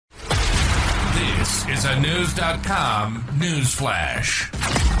This is a News.com news flash.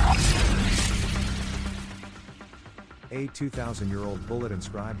 A 2,000-year-old bullet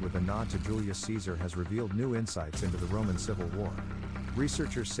inscribed with a nod to Julius Caesar has revealed new insights into the Roman Civil War.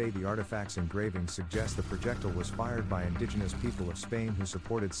 Researchers say the artifact's engraving suggests the projectile was fired by indigenous people of Spain who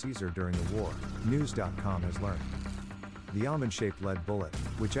supported Caesar during the war, News.com has learned. The almond-shaped lead bullet,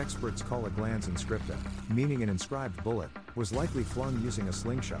 which experts call a glans inscripta, meaning an inscribed bullet, was likely flung using a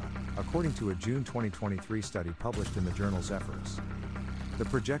slingshot, according to a June 2023 study published in the journal Zephyrus. The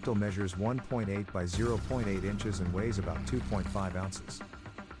projectile measures 1.8 by 0.8 inches and weighs about 2.5 ounces.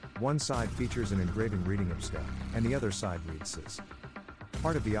 One side features an engraving reading Ibska, and the other side reads Cis.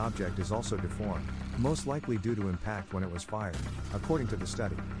 Part of the object is also deformed, most likely due to impact when it was fired, according to the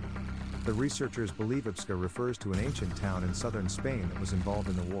study. The researchers believe Ibska refers to an ancient town in southern Spain that was involved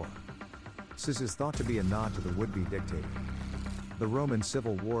in the war. Cis is thought to be a nod to the would-be dictator. The Roman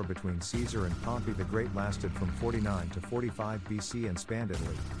Civil War between Caesar and Pompey the Great lasted from 49 to 45 BC and spanned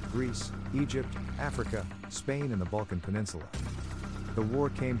Italy, Greece, Egypt, Africa, Spain and the Balkan Peninsula. The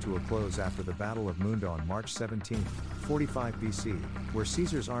war came to a close after the Battle of Munda on March 17, 45 BC, where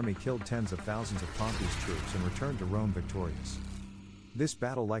Caesar's army killed tens of thousands of Pompey's troops and returned to Rome victorious. This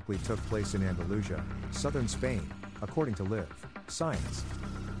battle likely took place in Andalusia, southern Spain, according to Live Science.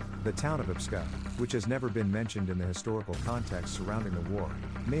 The town of Ibska, which has never been mentioned in the historical context surrounding the war,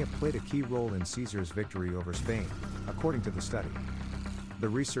 may have played a key role in Caesar's victory over Spain, according to the study. The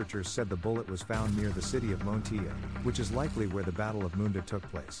researchers said the bullet was found near the city of Montilla, which is likely where the Battle of Munda took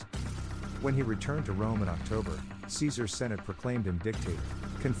place. When he returned to Rome in October, Caesar's Senate proclaimed him dictator,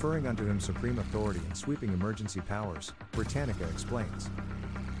 conferring unto him supreme authority and sweeping emergency powers, Britannica explains.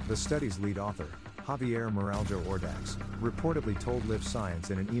 The study's lead author, Javier Moraljo Ordax, reportedly told Live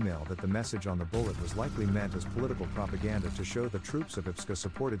Science in an email that the message on the bullet was likely meant as political propaganda to show the troops of Ibska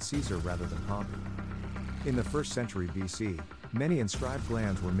supported Caesar rather than Pompey. In the 1st century BC, many inscribed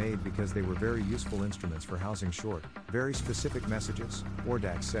glans were made because they were very useful instruments for housing short, very specific messages,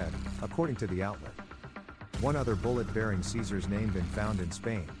 Ordax said, according to the outlet. One other bullet bearing Caesar's name been found in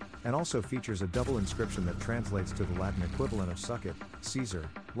Spain, and also features a double inscription that translates to the Latin equivalent of Suck it, Caesar,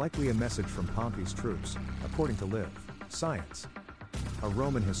 likely a message from Pompey's troops, according to Live Science. A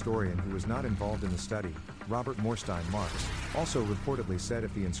Roman historian who was not involved in the study, Robert Morstein Marx, also reportedly said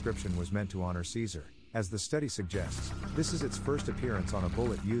if the inscription was meant to honor Caesar, as the study suggests, this is its first appearance on a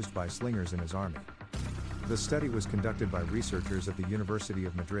bullet used by slingers in his army. The study was conducted by researchers at the University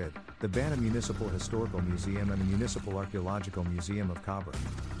of Madrid, the Banna Municipal Historical Museum and the Municipal Archaeological Museum of Cabra.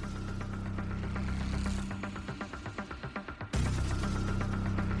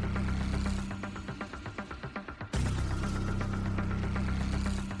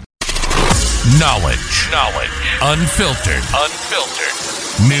 Knowledge. Unfiltered.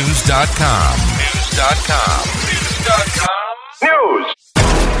 News.com. News.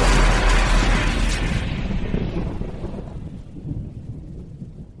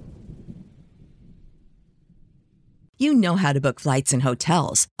 You know how to book flights and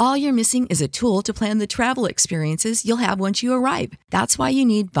hotels. All you're missing is a tool to plan the travel experiences you'll have once you arrive. That's why you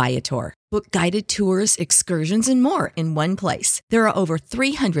need Viator. Book guided tours, excursions, and more in one place. There are over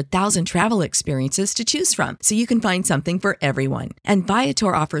 300,000 travel experiences to choose from, so you can find something for everyone. And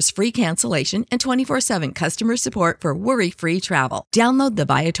Viator offers free cancellation and 24/7 customer support for worry-free travel. Download the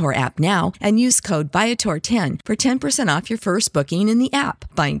Viator app now and use code Viator10 for 10% off your first booking in the app.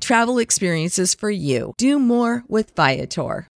 Find travel experiences for you. Do more with Viator.